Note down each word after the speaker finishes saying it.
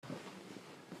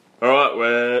All right,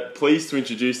 we're pleased to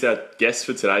introduce our guest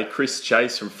for today, Chris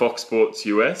Chase from Fox Sports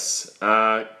US.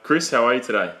 Chris, how are you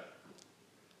today?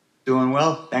 Doing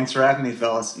well. Thanks for having me,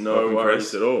 fellas. No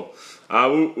worries at all.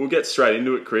 We'll get straight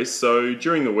into it, Chris. So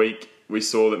during the week, we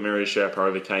saw that Maria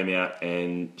Sharapova came out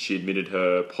and she admitted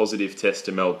her positive test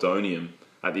to meldonium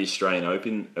at the Australian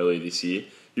Open earlier this year.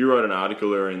 You wrote an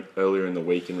article earlier in the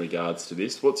week in regards to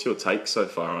this. What's your take so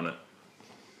far on it?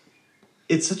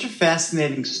 It's such a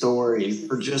fascinating story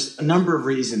for just a number of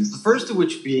reasons. The first of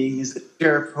which being is that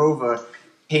Sharapova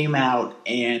came out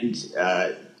and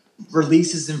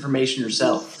releases information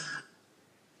herself.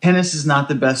 Tennis is not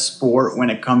the best sport when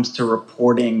it comes to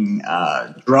reporting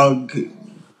drug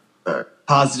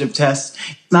positive tests.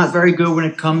 It's not very good when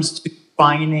it comes to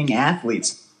fining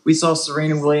athletes. We saw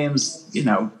Serena Williams,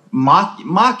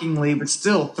 mockingly, but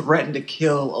still threaten to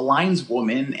kill a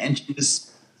lineswoman, and she was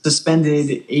suspended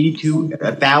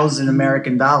 $82,000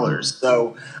 American dollars.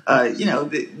 So,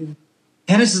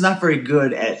 tennis is not very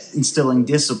good at instilling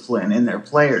discipline in their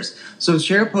players. So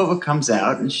Sharapova comes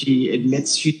out and she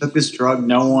admits she took this drug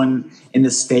no one in the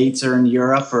States or in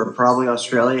Europe or probably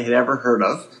Australia had ever heard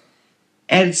of.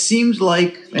 And it seems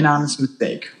like an honest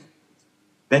mistake.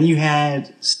 Then you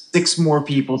had 6 more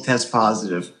people test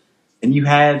positive. And you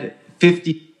had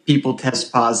 50 people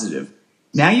test positive.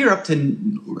 Now you're up to,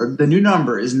 the new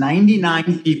number is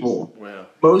 99 people, Wow.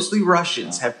 Mostly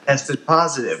Russians, have tested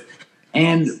positive.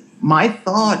 And my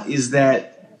thought is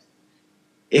that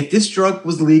if this drug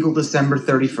was legal December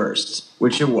 31st,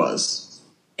 which it was,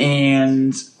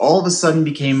 and all of a sudden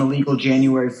became illegal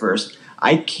January 1st,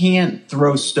 I can't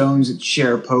throw stones at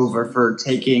Sharapova for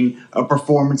taking a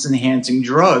performance-enhancing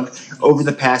drug over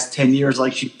the past 10 years,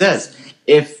 like she says.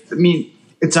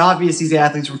 It's obvious these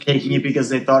athletes were taking it because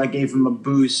they thought it gave them a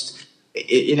boost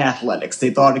in athletics. They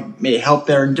thought it may help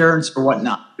their endurance or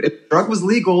whatnot. If the drug was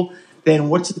legal, then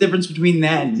what's the difference between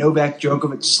that and Novak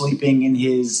Djokovic sleeping in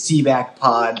his CVAC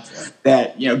pod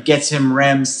that gets him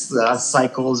REM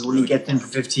cycles when he gets in for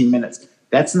 15 minutes?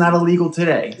 That's not illegal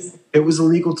today. If it was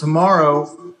illegal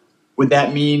tomorrow, would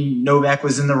that mean Novak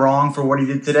was in the wrong for what he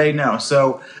did today? No.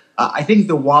 So I think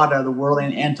the WADA, the World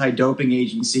Anti-Doping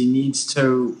Agency, needs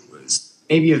to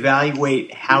maybe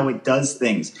evaluate how it does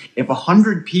things. If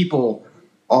 100 people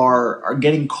are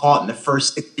getting caught in the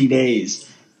first 60 days,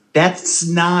 that's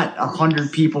not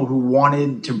 100 people who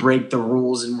wanted to break the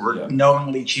rules and were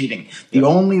knowingly cheating. The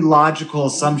only logical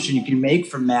assumption you can make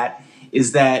from that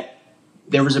is that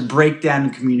there was a breakdown in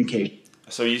communication.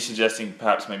 So are you suggesting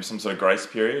perhaps maybe some sort of grace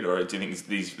period, or do you think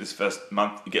this first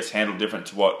month it gets handled different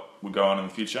to what would go on in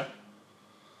the future?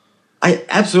 I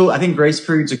think grace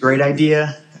period's a great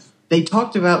idea. They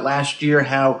talked about last year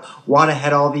how WADA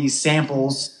had all these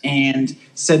samples and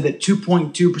said that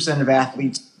 2.2% of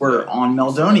athletes were on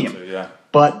meldonium.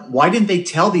 But why didn't they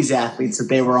tell these athletes that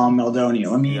they were on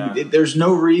meldonium? There's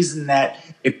no reason that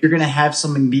if you're going to have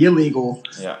something be illegal,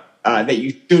 that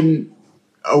you shouldn't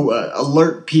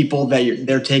alert people that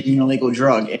they're taking an illegal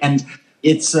drug. And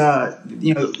it's,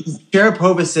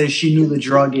 Sharapova says she knew the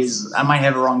drug is, I might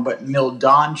have it wrong, but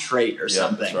mildontrate or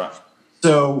something. That's right.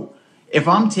 So if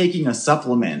I'm taking a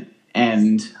supplement,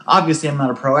 and obviously I'm not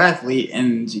a pro athlete,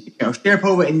 and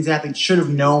Sharapova and these athletes should have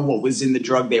known what was in the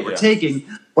drug they were taking,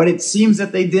 but it seems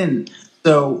that they didn't.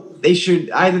 So they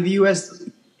should, either the US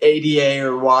ADA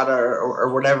or WADA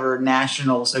or whatever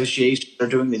national associations are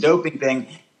doing the doping thing,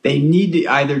 they need to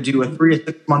either do a 3 to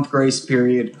 6 month grace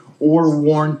period or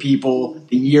warn people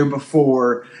the year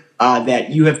before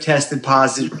that you have tested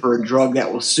positive for a drug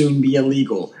that will soon be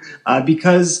illegal.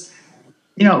 Because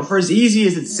for as easy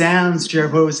as it sounds,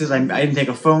 Sharapova says, I didn't take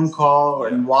a phone call,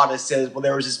 and WADA says, well,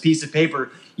 there was this piece of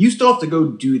paper. You still have to go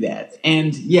do that.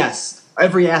 And yes,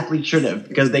 every athlete should have,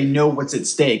 because they know what's at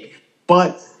stake.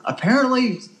 But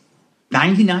apparently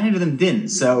 99 of them didn't.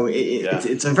 So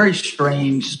it's a very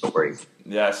strange story.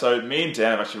 Yeah, so me and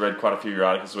Dan have actually read quite a few of your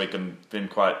articles this week and been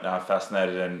quite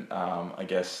fascinated and I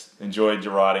guess enjoyed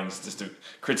your writings, just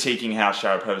critiquing how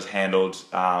Sharapova's handled,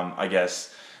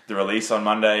 the release on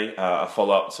Monday, a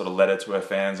follow-up sort of letter to her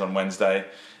fans on Wednesday.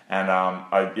 And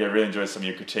I really enjoyed some of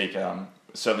your critique,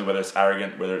 certainly whether it's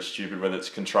arrogant, whether it's stupid, whether it's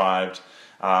contrived.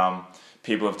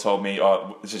 People have told me,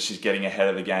 she's getting ahead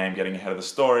of the game, getting ahead of the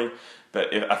story.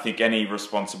 But I think any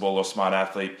responsible or smart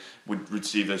athlete would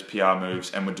receive those PR moves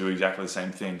and would do exactly the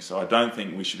same thing. So I don't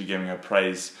think we should be giving her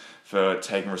praise for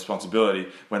taking responsibility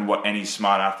when what any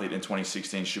smart athlete in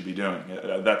 2016 should be doing.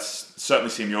 That's certainly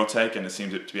seemed your take, and it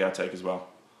seems to be our take as well.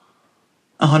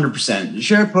 100%.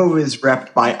 Sharapova is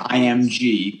repped by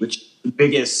IMG, which is the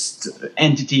biggest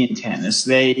entity in tennis.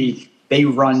 They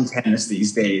run tennis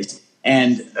these days.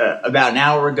 And about an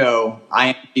hour ago,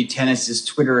 IMG Tennis's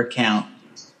Twitter account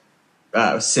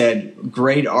said,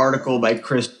 "Great article by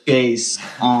Chris Chase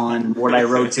on what I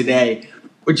wrote today,"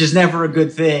 which is never a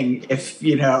good thing. If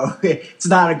it's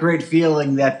not a great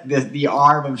feeling that the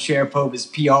arm of Sharapova's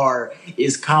PR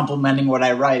is complimenting what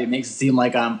I write. It makes it seem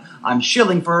like I'm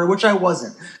shilling for her, which I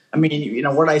wasn't. I mean,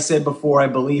 what I said before, I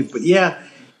believe, but yeah,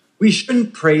 we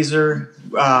shouldn't praise her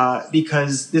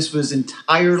because this was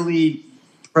entirely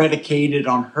predicated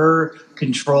on her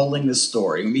controlling the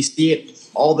story. And we see it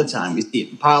all the time. We see it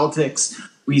in politics.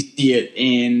 We see it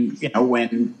in,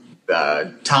 when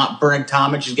Bernard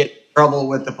Tomic get in trouble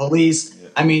with the police. Yeah.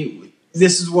 I mean,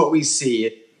 this is what we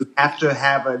see. You have to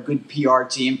have a good PR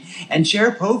team. And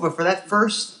Sharapova, for that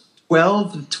first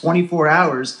 12 to 24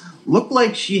 hours, looked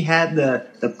like she had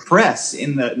the press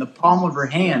in the palm of her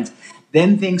hand.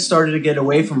 Then things started to get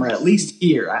away from her, at least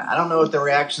here. I don't know what the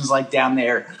reaction's like down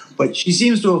there, but she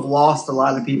seems to have lost a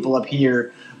lot of people up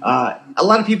here. A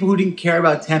lot of people who didn't care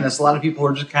about tennis, a lot of people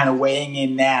who are just kind of weighing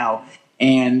in now.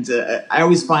 And I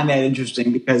always find that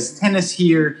interesting because tennis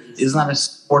here is not a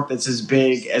sport that's as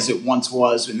big as it once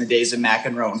was in the days of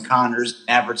McEnroe and Connors,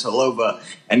 Navratilova,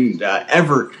 and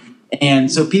Evert.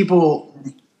 And so people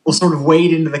will sort of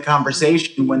wade into the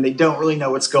conversation when they don't really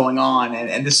know what's going on.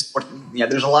 And this is what,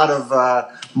 there's a lot of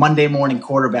Monday morning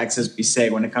quarterbacks, as we say,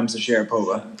 when it comes to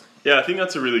Sharapova. Yeah, I think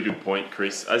that's a really good point,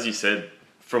 Chris. As you said,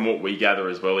 from what we gather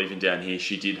as well, even down here,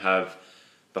 she did have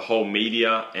the whole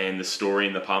media and the story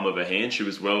in the palm of her hand. She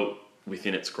was well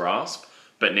within its grasp,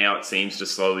 but now it seems to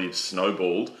slowly have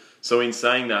snowballed. So in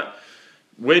saying that,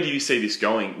 where do you see this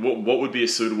going? What would be a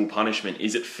suitable punishment?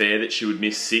 Is it fair that she would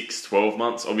miss 6, 12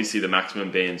 months? Obviously, the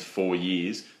maximum ban's 4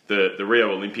 years. The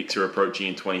Rio Olympics are approaching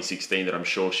in 2016 that I'm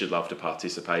sure she'd love to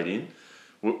participate in.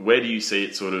 Where do you see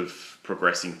it sort of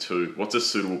progressing to? What's a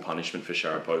suitable punishment for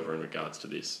Sharapova in regards to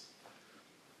this?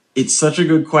 It's such a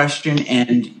good question,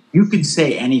 and you could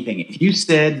say anything. If you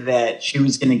said that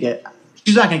she's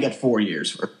not going to get 4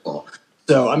 years, first of all.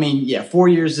 So, I mean, 4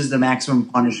 years is the maximum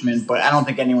punishment, but I don't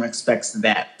think anyone expects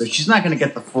that. So she's not going to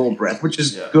get the full breath, which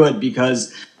is good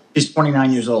because she's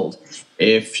 29 years old.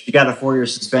 If she got a 4-year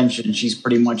suspension, she's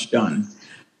pretty much done.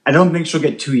 I don't think she'll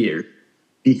get 2 years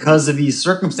because of these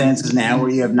circumstances now where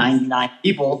you have 99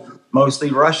 people,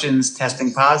 mostly Russians,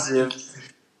 testing positive.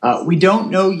 We don't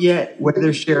know yet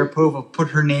whether Sharapova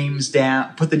put the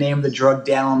name of the drug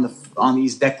down on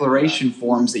these declaration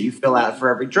forms that you fill out for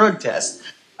every drug test.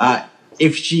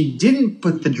 If she didn't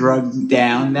put the drug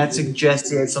down, that suggests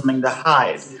she had something to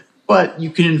hide. But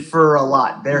you can infer a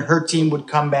lot. Her team would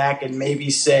come back and maybe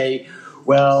say,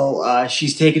 well,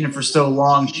 she's taken it for so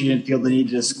long, she didn't feel the need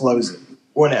to disclose it.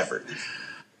 Whatever.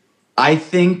 I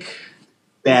think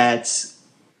that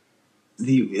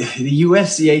the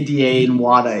USCADA and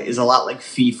WADA is a lot like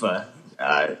FIFA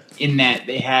in that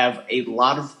they have a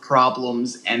lot of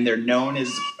problems and they're known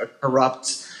as a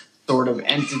corrupt sort of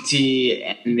entity,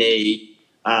 and they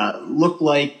look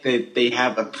like that they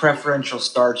have a preferential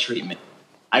star treatment.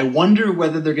 I wonder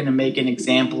whether they're going to make an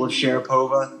example of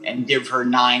Sharapova and give her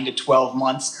 9 to 12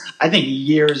 months. I think a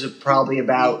year is probably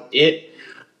about it.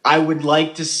 I would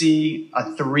like to see a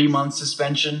 3-month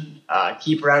suspension,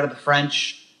 keep her out of the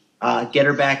French, get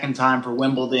her back in time for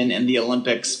Wimbledon and the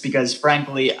Olympics, because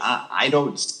frankly, I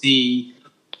don't see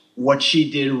what she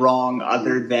did wrong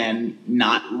other than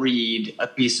not read a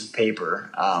piece of paper.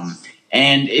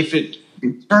 And if it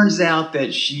turns out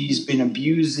that she's been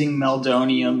abusing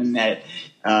meldonium and that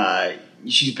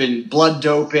she's been blood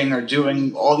doping or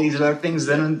doing all these other things,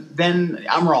 then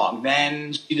I'm wrong.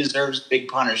 Then she deserves big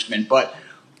punishment. But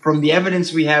from the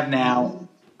evidence we have now,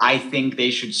 I think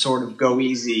they should sort of go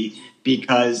easy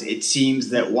because it seems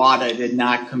that WADA did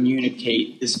not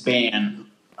communicate this ban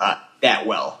that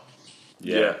well.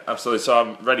 Yeah, absolutely. So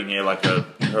I'm reading here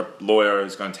her lawyer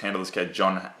is going to handle this case,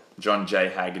 John J.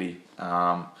 Haggerty,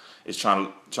 is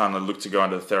trying to look to go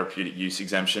under the therapeutic use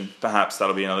exemption. Perhaps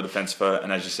that'll be another defence for her.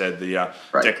 And as you said, the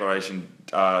declaration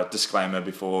disclaimer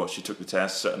before she took the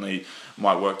test certainly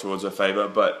might work towards her favour.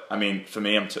 But I mean, for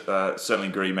me, I'm certainly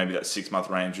agree maybe that 6-month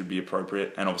range would be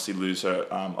appropriate, and obviously lose her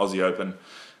Aussie Open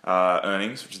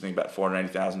earnings, which I think about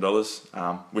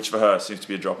 $480,000, which for her seems to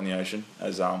be a drop in the ocean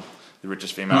as the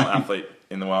richest female athlete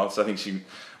in the world. So I think she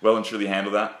well and truly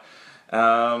handled that.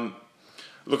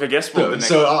 Look, I guess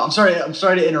I'm sorry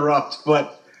to interrupt,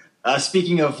 but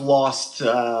speaking of lost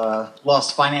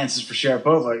finances for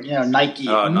Sharapova, Nike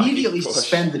immediately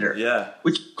suspended her. Yeah,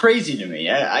 which is crazy to me.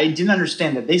 I didn't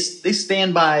understand that they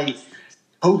stand by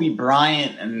Kobe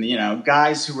Bryant and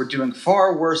guys who were doing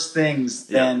far worse things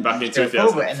than back in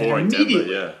Sharapova, 2004 in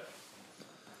Denver.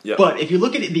 Yeah. But if you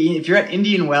look at if you're at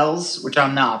Indian Wells, which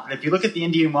I'm not, but if you look at the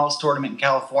Indian Wells tournament in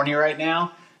California right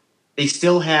now, they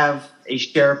still have a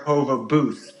Sharapova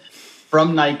booth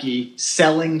from Nike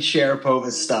selling Sharapova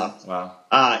stuff. Wow.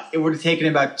 It would have taken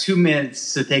about 2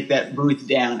 minutes to take that booth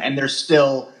down, and they're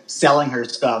still selling her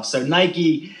stuff. So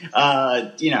Nike,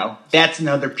 that's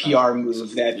another PR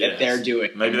move that they're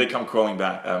doing. Maybe they come crawling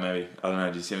back. Maybe, I don't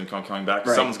know. Do you see them coming back?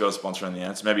 Right. Someone's got a sponsor in the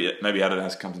end. So maybe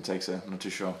Adidas comes and takes her. I'm not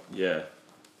too sure. Yeah.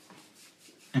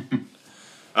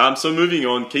 So moving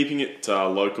on, keeping it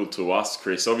local to us,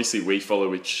 Chris. Obviously, we follow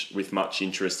with much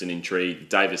interest and intrigue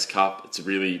Davis Cup. It's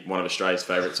really one of Australia's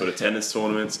favourite sort of tennis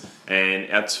tournaments, and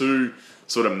our two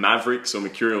sort of mavericks or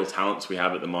mercurial talents we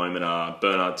have at the moment are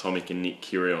Bernard Tomic and Nick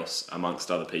Kyrgios, amongst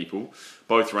other people.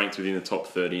 Both ranked within the top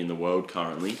 30 in the world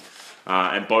currently,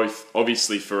 and both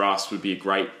obviously for us would be a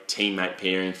great teammate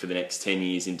pairing for the next 10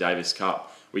 years in Davis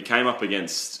Cup. We came up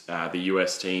against the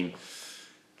US team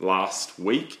last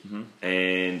week,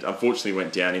 and unfortunately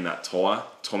went down in that tie.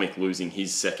 Tomic losing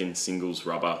his second singles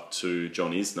rubber to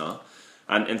John Isner.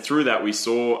 And through that, we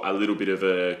saw a little bit of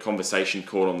a conversation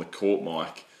caught on the court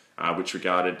mic, which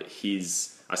regarded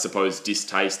his, I suppose,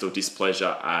 distaste or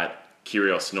displeasure at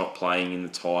Kyrgios not playing in the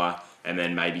tie and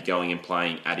then maybe going and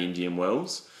playing at Indian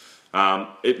Wells.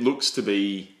 It looks to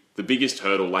be the biggest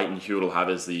hurdle Leighton Hewitt will have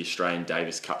as the Australian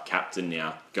Davis Cup captain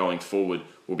now going forward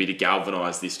will be to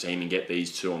galvanise this team and get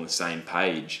these two on the same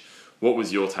page. What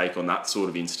was your take on that sort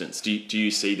of instance? Do you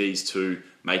see these two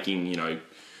making,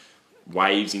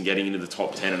 waves and getting into the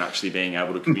top 10 and actually being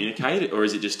able to communicate it, or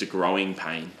is it just a growing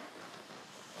pain?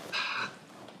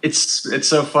 It's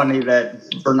so funny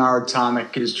that Bernard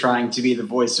Tomic is trying to be the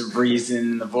voice of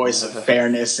reason, the voice of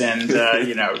fairness, and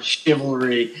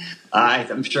chivalry.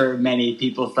 I'm sure many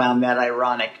people found that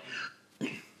ironic.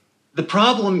 The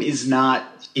problem is not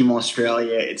Team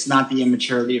Australia. It's not the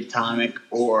immaturity of Tomic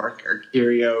or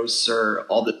Kyrgios or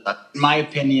all the stuff. In my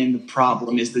opinion, the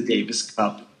problem is the Davis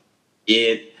Cup.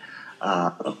 It's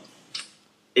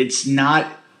not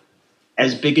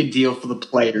as big a deal for the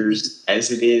players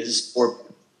as it is for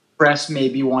press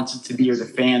maybe wants it to be or the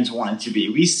fans want it to be.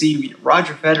 We see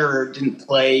Roger Federer didn't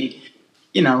play,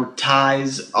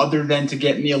 ties other than to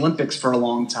get in the Olympics for a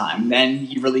long time. Then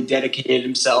he really dedicated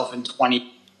himself in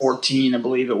 2014, I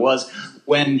believe it was,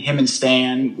 when him and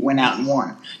Stan went out and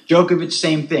won. Djokovic,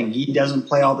 same thing. He doesn't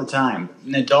play all the time.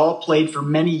 Nadal played for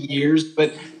many years,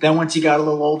 but then once he got a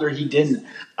little older, he didn't.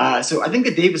 So I think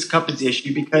the Davis Cup is the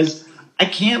issue because I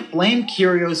can't blame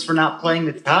Kyrgios for not playing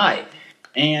the tie.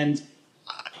 And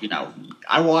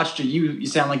I watched it. You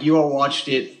sound like you all watched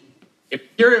it. If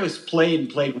Kyrgios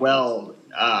played well,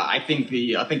 I think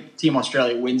Team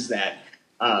Australia wins that.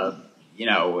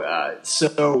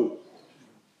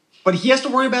 But he has to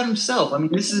worry about himself. I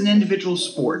mean, this is an individual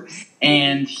sport,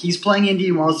 and he's playing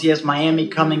Indian Wells. He has Miami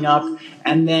coming up,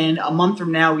 and then a month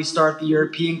from now we start the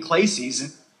European clay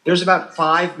season. There's about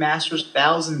 5 Masters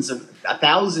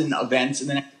 1,000 events in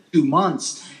the next 2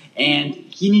 months. And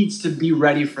he needs to be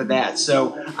ready for that.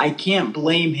 So I can't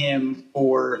blame him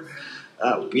for,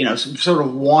 sort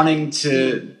of wanting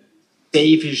to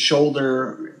save his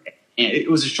shoulder. And it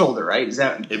was a shoulder, right? It was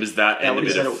that and a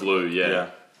bit of flu, yeah.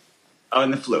 Oh,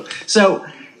 and the flu. So,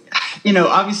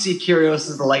 obviously Kyrgios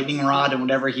is the lightning rod and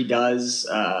whatever he does,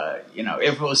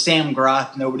 if it was Sam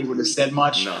Groth, nobody would have said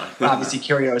much. No. Obviously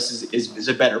Kyrgios is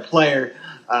a better player.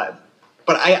 But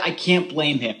I can't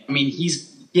blame him. I mean,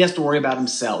 he has to worry about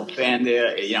himself. And,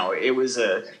 it was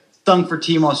a stung for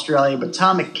Team Australia, but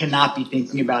Tomic cannot be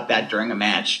thinking about that during a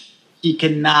match. He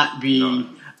cannot be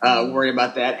worried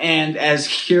about that. And as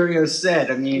Kyrgios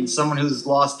said, I mean, someone who's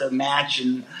lost a match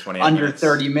in under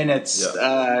 30 minutes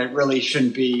really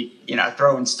shouldn't be,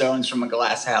 throwing stones from a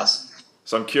glass house.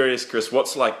 So I'm curious, Chris,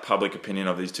 what's public opinion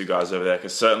of these two guys over there?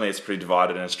 Because certainly it's pretty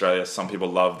divided in Australia. Some people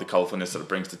love the colourfulness that it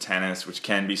brings to tennis, which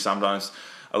can be sometimes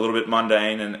a little bit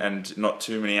mundane and not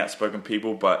too many outspoken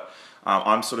people, but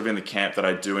I'm sort of in the camp that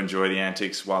I do enjoy the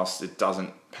antics whilst it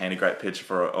doesn't paint a great picture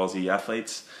for Aussie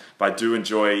athletes. But I do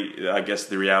enjoy, I guess,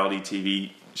 the reality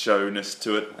TV showness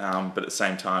to it, but at the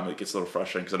same time it gets a little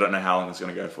frustrating because I don't know how long it's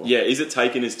going to go for. Yeah, is it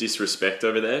taken as disrespect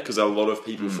over there? Because a lot of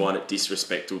people find it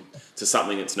disrespectful to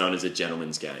something that's known as a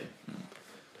gentleman's game.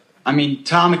 I mean,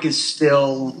 Tomic is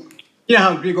still... You know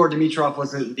how Grigor Dimitrov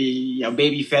was the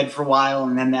baby fed for a while,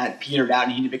 and then that petered out,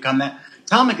 and he didn't become that.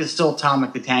 Tomic is still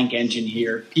Tomic the tank engine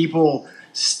here. People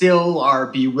still are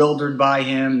bewildered by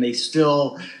him. They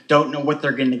still don't know what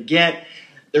they're going to get.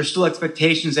 There's still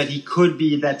expectations that he could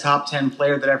be that top 10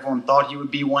 player that everyone thought he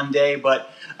would be one day,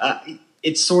 but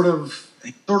it's sort of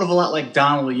a lot like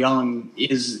Donald Young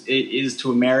is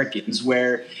to Americans,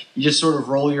 where you just sort of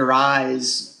roll your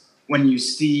eyes when you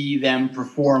see them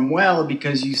perform well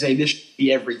because you say this should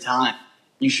be every time.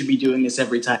 You should be doing this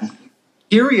every time.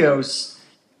 Kyrgios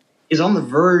is on the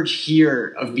verge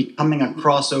here of becoming a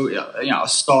crossover, a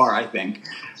star, I think.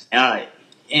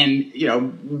 And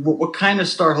what kind of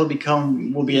star he'll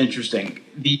become will be interesting.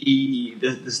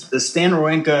 The Stan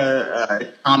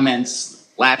Wawrinka comments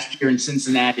last year in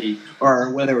Cincinnati,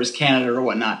 or whether it was Canada or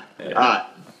whatnot,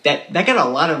 that got a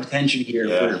lot of attention here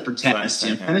for tennis.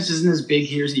 Tennis isn't as big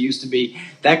here as it used to be.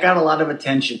 That got a lot of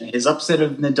attention. His upset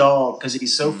of Nadal because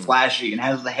he's so flashy and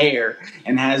has the hair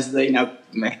and has the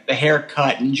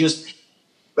haircut and just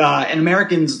and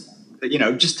Americans,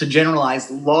 just to generalize,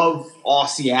 love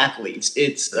Aussie athletes.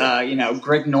 It's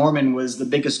Greg Norman was the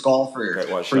biggest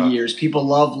golfer for years. People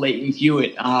love Leighton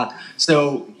Hewitt.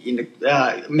 So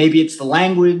maybe it's the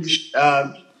language.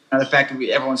 The fact that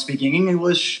everyone's speaking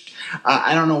English,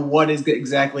 I don't know what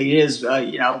exactly it is,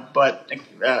 but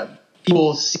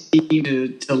people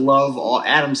seem to love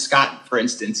Adam Scott, for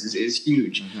instance, is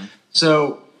huge. Mm-hmm.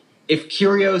 So if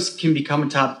Kyrgios can become a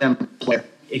top 10 player,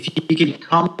 if he can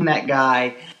become that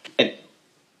guy that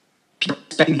people are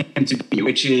expecting him to be,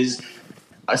 which is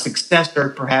a successor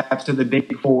perhaps to the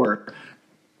Big Four,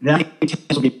 then I think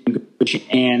tennis will be in good shape.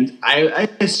 And I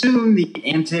assume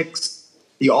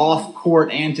the off-court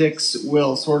antics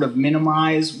will sort of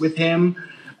minimize with him.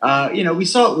 We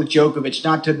saw it with Djokovic,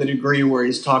 not to the degree where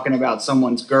he's talking about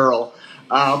someone's girl.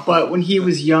 But when he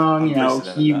was young,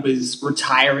 he was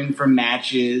retiring from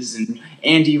matches, and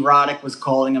Andy Roddick was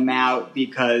calling him out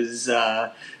because,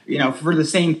 for the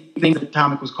same thing that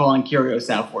Tomic was calling Kyrgios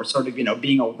out for, sort of,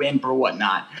 being a wimp or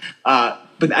whatnot.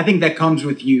 But I think that comes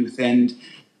with youth, and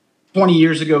 20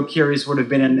 years ago, Kyrgios would have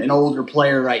been an older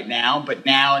player right now, but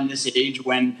now in this age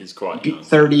when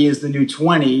 30 is the new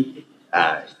 20,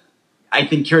 I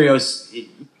think Kyrgios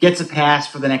gets a pass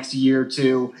for the next year or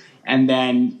two, and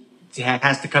then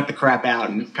has to cut the crap out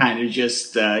and kind of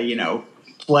just,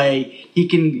 play. He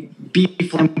can be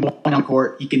flamboyant on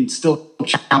court. He can still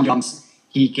challenge jumps.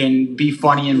 He can be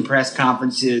funny in press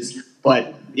conferences,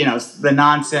 but, the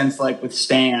nonsense like with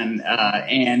Stan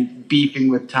and beefing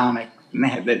with Tomic,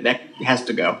 that has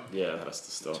to go. Yeah, that has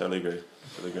to stop. Totally agree.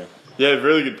 Yeah,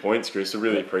 really good points, Chris. I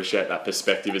really appreciate that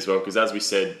perspective as well, because as we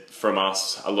said, from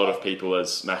us, a lot of people,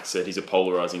 as Max said, he's a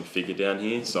polarising figure down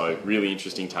here. So really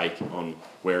interesting take on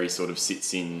where he sort of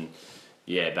sits in,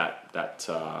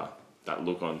 that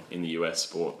look in the US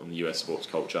sport, on the US sports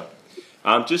culture.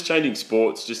 Just changing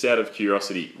sports, just out of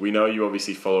curiosity, we know you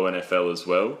obviously follow NFL as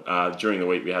well. During the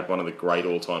week, we had one of the great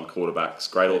all-time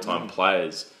quarterbacks, great all-time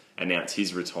players, announce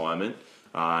his retirement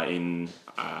in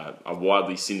a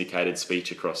widely syndicated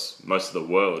speech across most of the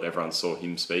world. Everyone saw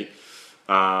him speak.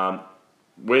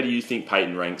 Where do you think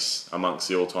Peyton ranks amongst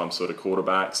the all-time sort of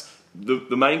quarterbacks?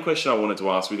 The main question I wanted to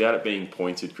ask, without it being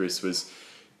pointed, Chris, was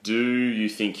do you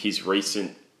think his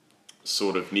recent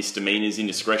sort of misdemeanors,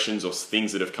 indiscretions, or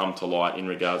things that have come to light in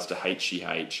regards to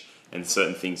HGH and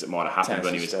certain things that might have happened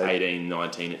when he was 18,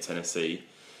 19 at Tennessee,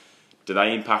 do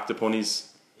they impact upon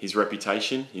his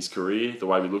reputation, his career, the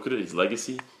way we look at it, his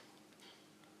legacy?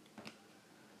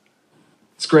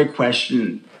 It's a great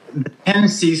question. The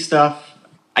Tennessee stuff,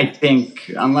 I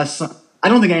think, I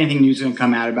don't think anything new is going to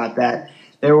come out about that.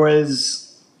 There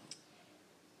was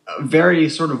a very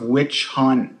sort of witch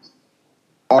hunt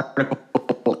article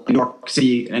in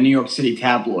a New York City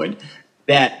tabloid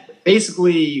that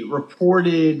basically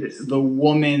reported the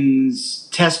woman's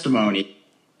testimony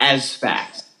as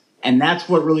fact. And that's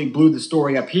what really blew the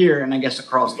story up here, and I guess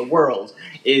across the world,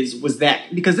 was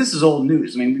that, because this is old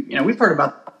news. I mean, we've heard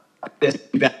about this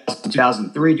in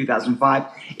 2003, 2005.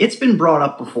 It's been brought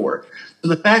up before. So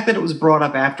the fact that it was brought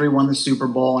up after he won the Super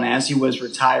Bowl and as he was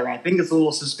retiring, I think it's a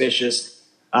little suspicious.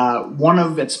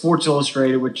 At Sports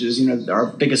Illustrated, which is, our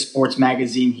biggest sports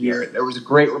magazine here, there was a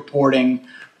great reporting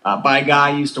by a guy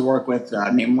I used to work with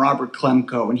named Robert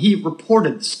Klemko, and he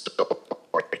reported the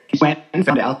story. He went and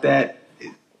found out that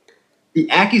the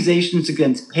accusations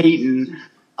against Peyton,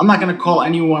 I'm not going to call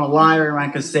anyone a liar. I'm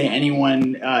not going to say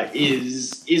anyone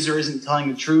is or isn't telling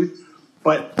the truth,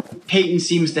 but Peyton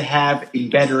seems to have a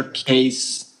better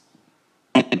case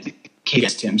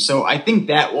against him. So I think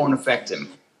that won't affect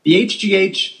him. The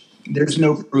HGH, there's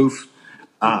no proof.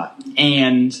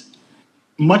 And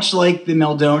much like the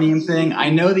Meldonium thing,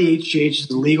 I know the HGH is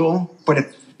illegal, but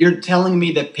if you're telling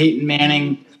me that Peyton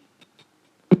Manning,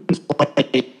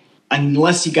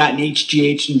 unless he got an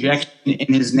HGH injection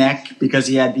in his neck because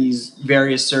he had these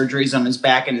various surgeries on his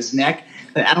back and his neck,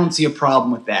 then I don't see a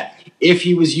problem with that. If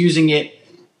he was using it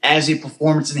as a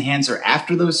performance enhancer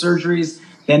after those surgeries,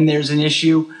 then there's an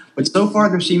issue. But so far,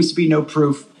 there seems to be no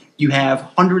proof. You have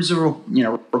hundreds of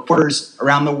reporters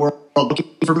around the world looking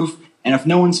for proof, and if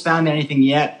no one's found anything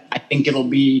yet, I think it'll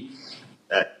be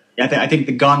I think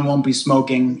the gun won't be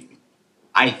smoking.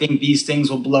 I think these things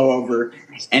will blow over.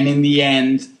 And in the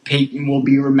end, Peyton will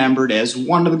be remembered as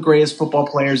one of the greatest football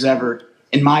players ever.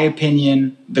 In my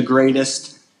opinion, the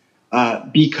greatest,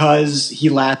 because he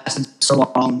lasted so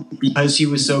long, because he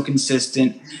was so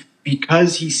consistent,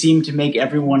 because he seemed to make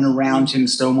everyone around him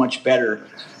so much better.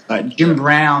 Jim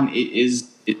Brown is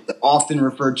often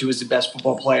referred to as the best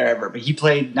football player ever, but he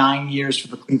played 9 years for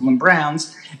the Cleveland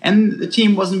Browns, and the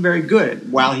team wasn't very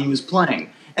good while he was playing.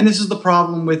 And this is the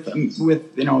problem with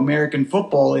American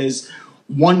football is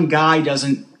one guy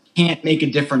can't make a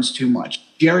difference too much.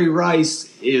 Jerry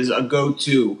Rice is a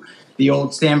go-to. The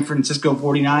old San Francisco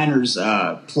 49ers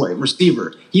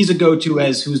receiver, he's a go-to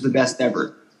as who's the best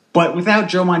ever. But without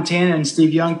Joe Montana and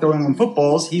Steve Young throwing him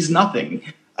footballs, he's nothing.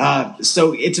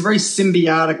 So it's a very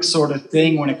symbiotic sort of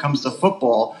thing when it comes to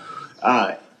football.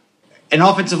 An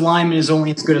offensive lineman is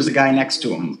only as good as the guy next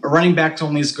to him. A running back's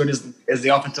only as good as the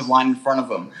offensive line in front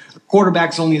of him. A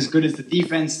quarterback's only as good as the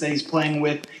defense that he's playing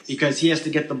with because he has to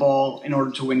get the ball in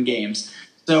order to win games.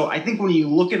 So I think when you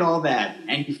look at all that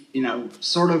and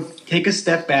sort of take a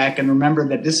step back and remember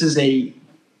that this is the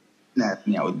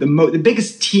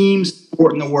biggest team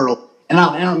sport in the world, and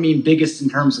I don't mean biggest in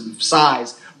terms of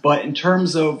size, but in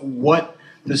terms of what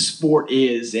the sport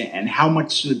is and how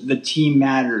much the team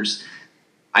matters.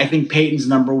 I think Peyton's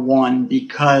number one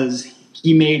because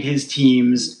he made his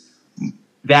teams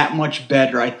that much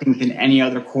better, I think, than any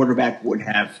other quarterback would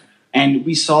have. And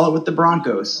we saw it with the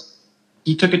Broncos.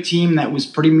 He took a team that was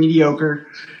pretty mediocre,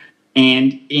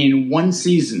 and in one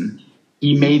season,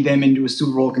 he made them into a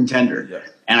Super Bowl contender. Yeah.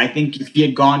 And I think if he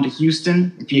had gone to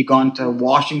Houston, if he had gone to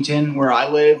Washington, where I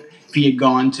live, if he had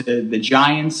gone to the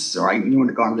Giants, or he wouldn't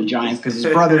have gone to the Giants because his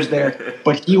brother's there,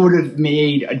 but he would have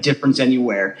made a difference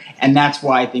anywhere. And that's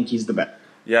why I think he's the best.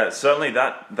 Yeah, certainly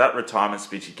that retirement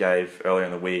speech he gave earlier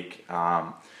in the week,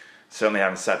 certainly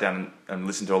haven't sat down and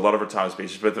listened to a lot of retirement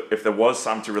speeches, but if there was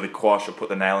some to really quash or put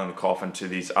the nail in the coffin to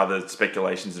these other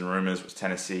speculations and rumors, was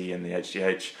Tennessee and the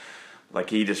HGH. Like,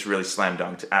 he just really slam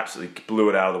dunked, absolutely blew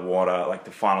it out of the water, like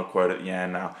the final quote at the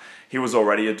end. Now, he was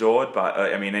already adored,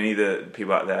 but any of the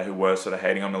people out there who were sort of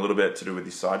hating on him a little bit to do with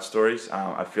his side stories,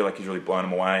 I feel like he's really blown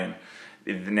them away.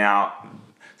 And now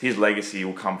his legacy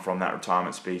will come from that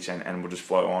retirement speech and will just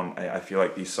flow on. I feel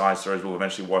like these side stories will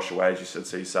eventually wash away, as you said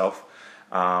so yourself.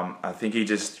 I think he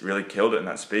just really killed it in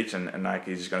that speech, and like,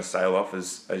 he's just going to sail off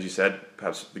as you said,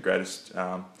 perhaps the greatest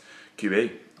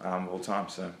QB of all time.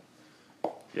 So.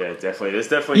 Yeah, definitely.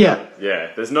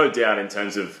 There's no doubt in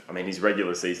terms of, his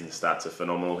regular season stats are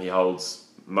phenomenal. He holds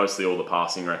mostly all the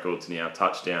passing records now,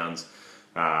 touchdowns,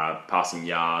 passing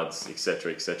yards,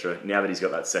 etc., etc. Now that he's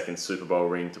got that second Super Bowl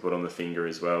ring to put on the finger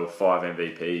as well, 5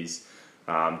 MVPs,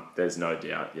 there's no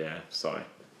doubt, So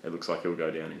it looks like he'll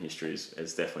go down in history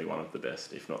as definitely one of the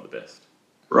best, if not the best.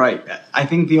 Right. I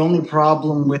think the only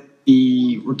problem with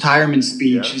the retirement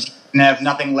speech is he's going to have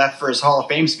nothing left for his Hall of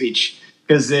Fame speech.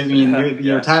 Because, the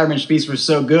retirement speech was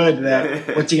so good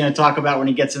that what's he going to talk about when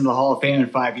he gets into the Hall of Fame in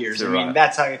 5 years?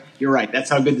 That's how, you're right. That's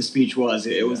how good the speech was.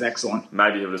 It was excellent.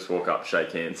 Maybe he'll just walk up,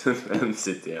 shake hands, and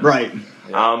sit down. Right.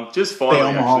 Just finally,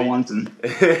 Omaha once.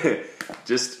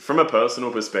 Just from a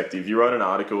personal perspective, you wrote an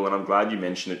article, and I'm glad you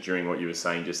mentioned it during what you were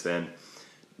saying just then.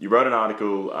 You wrote an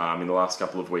article in the last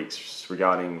couple of weeks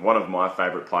regarding one of my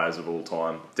favourite players of all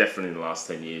time, definitely in the last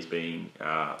 10 years, being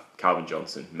Calvin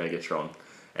Johnson, Megatron.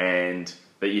 And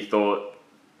that you thought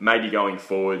maybe going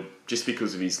forward, just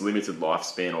because of his limited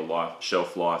lifespan or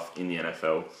shelf life in the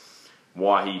NFL,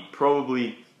 why he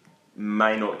probably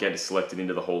may not get selected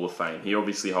into the Hall of Fame. He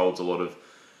obviously holds a lot of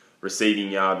receiving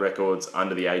yard records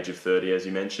under the age of 30, as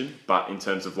you mentioned, but in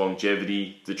terms of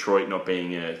longevity, Detroit not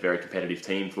being a very competitive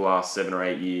team for the last 7 or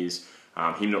 8 years,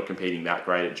 him not competing that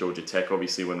great at Georgia Tech,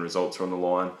 obviously, when results are on the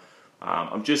line.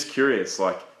 I'm just curious,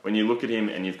 like, when you look at him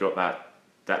and you've got that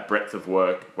breadth of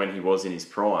work when he was in his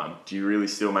prime, do you really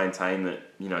still maintain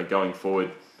that, going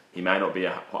forward, he may not be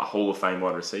a Hall of Fame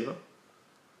wide receiver?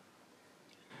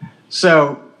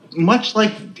 So, much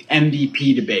like the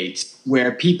MVP debates,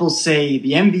 where people say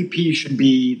the MVP should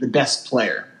be the best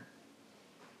player,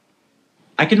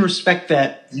 I can respect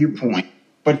that viewpoint.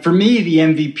 But for me, the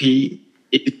MVP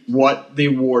is what the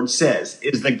award says,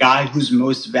 is the guy who's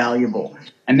most valuable.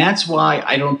 And that's why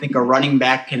I don't think a running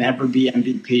back can ever be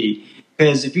MVP.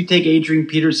 Because if you take Adrian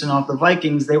Peterson off the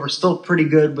Vikings, they were still pretty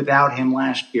good without him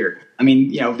last year.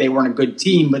 They weren't a good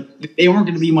team, but they weren't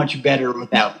going to be much better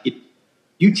without it.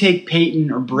 You take Peyton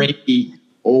or Brady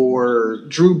or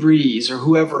Drew Brees or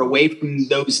whoever away from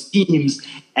those teams,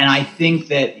 and I think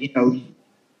that,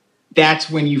 that's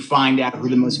when you find out who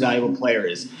the most valuable player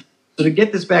is. So to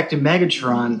get this back to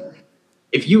Megatron,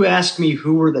 if you ask me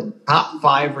who were the top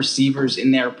 5 receivers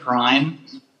in their prime,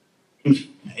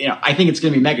 I think it's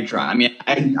going to be Megatron. I mean,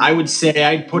 I would say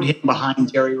I'd put him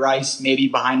behind Jerry Rice, maybe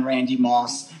behind Randy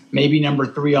Moss. Maybe number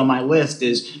 3 on my list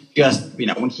is just,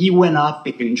 when he went up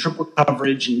in triple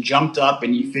coverage and jumped up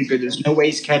and you figured there's no way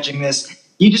he's catching this.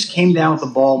 He just came down with the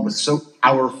ball and was so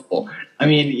powerful. I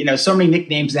mean, so many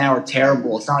nicknames now are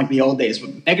terrible. It's not like the old days.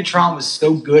 But Megatron was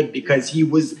so good because he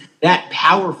was that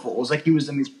powerful. It was like he was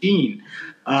a machine.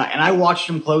 And I watched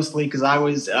him closely because I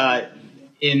was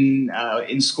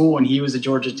in school and he was at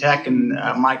Georgia Tech and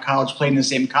my college played in the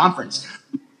same conference.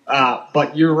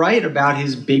 But you're right about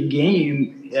his big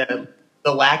game,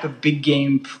 the lack of big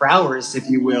game prowess, if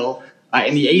you will.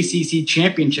 In the ACC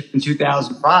championship in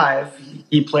 2005,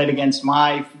 he played against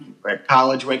my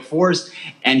college, Wake Forest,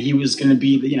 and he was going to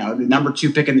be the number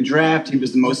 2 pick in the draft. He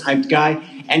was the most hyped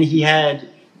guy, and he had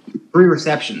 3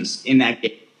 receptions in that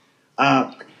game.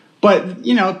 But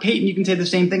Peyton, you can say the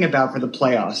same thing about for the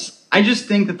playoffs. I just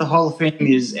think that the Hall of Fame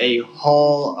is a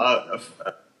hall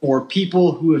for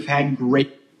people who have had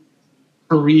great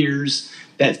careers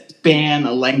that span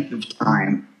a length of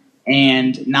time.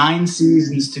 And 9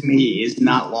 seasons to me is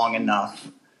not long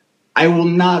enough. I will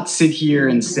not sit here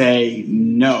and say,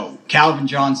 no, Calvin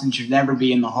Johnson should never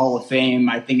be in the Hall of Fame.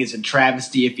 I think it's a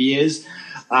travesty if he is.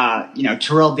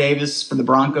 Terrell Davis for the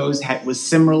Broncos was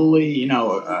similarly,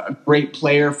 a great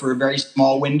player for a very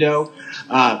small window.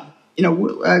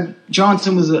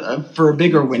 Johnson was for a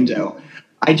bigger window.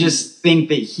 I just think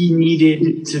that he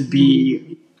needed to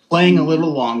be playing a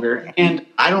little longer, and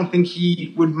I don't think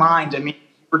he would mind. I mean, he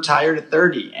retired at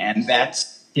 30, and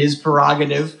that's his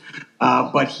prerogative.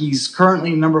 But he's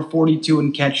currently number 42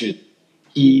 in catches.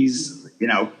 He's,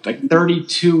 like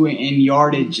 32 in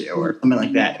yardage or something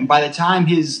like that. And by the time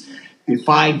his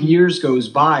 5 years goes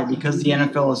by, because the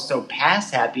NFL is so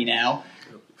pass happy now,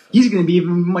 he's going to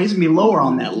be lower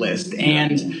on that list.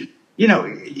 And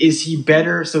is he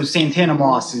better? So Santana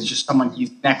Moss is just someone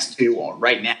he's next to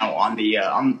right now on the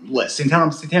list.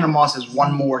 Santana Moss has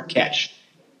 1 more catch.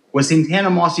 Was Santana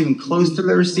Moss even close to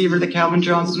the receiver that Calvin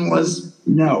Johnson was?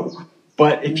 No.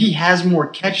 But if he has more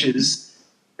catches,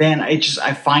 then I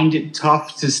find it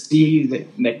tough to see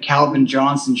that Calvin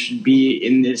Johnson should be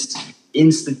in this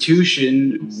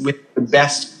institution with the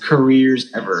best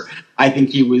careers ever. I think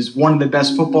he was one of the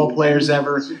best football players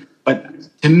ever,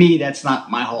 but to me, that's not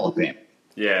my Hall of Fame.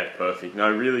 Yeah, perfect. No,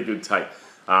 really good take.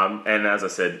 And as I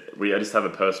said, I just have a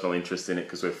personal interest in it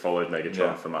because we've followed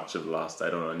Megatron for much of the last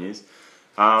 8 or 9 years.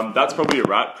 That's probably a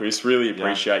wrap, Chris. Really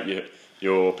appreciate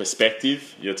your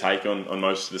perspective, your take on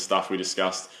most of the stuff we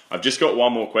discussed. I've just got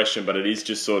one more question, but it is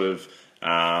just sort of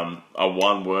a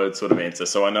one-word sort of answer.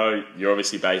 So I know you're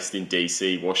obviously based in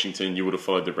DC, Washington. You would have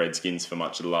followed the Redskins for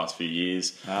much of the last few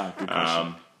years. Good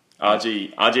question.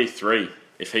 RG3,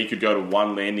 if he could go to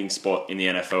one landing spot in the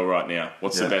NFL right now,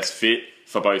 what's the best fit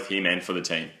for both him and for the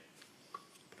team?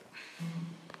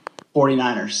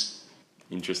 49ers.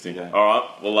 Interesting. Yeah. All right.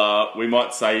 Well, we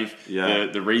might save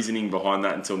the reasoning behind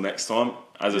that until next time.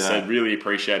 As I said, really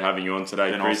appreciate having you on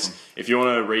today, Chris. Awesome. If you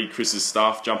want to read Chris's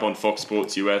stuff, jump on Fox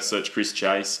Sports US, search Chris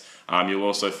Chase. You'll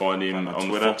also find him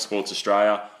on Fox Sports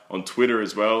Australia, on Twitter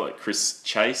as well, at Chris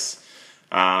Chase.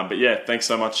 But yeah, thanks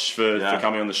so much for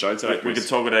coming on the show today, Chris. We could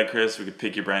talk about Chris. We could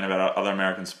pick your brain about other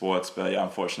American sports. But yeah,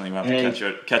 unfortunately, we'll have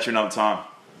to catch you another time.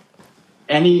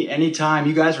 Any time.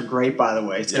 You guys were great, by the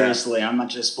way. Seriously, I'm not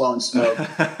just blowing smoke.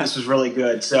 This was really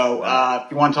good. So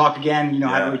if you want to talk again, you know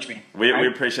how to reach me. We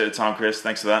appreciate the time, Chris.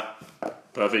 Thanks for that.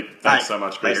 Perfect. Thanks so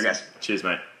much, Chris. Later, guys. Cheers,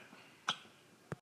 mate.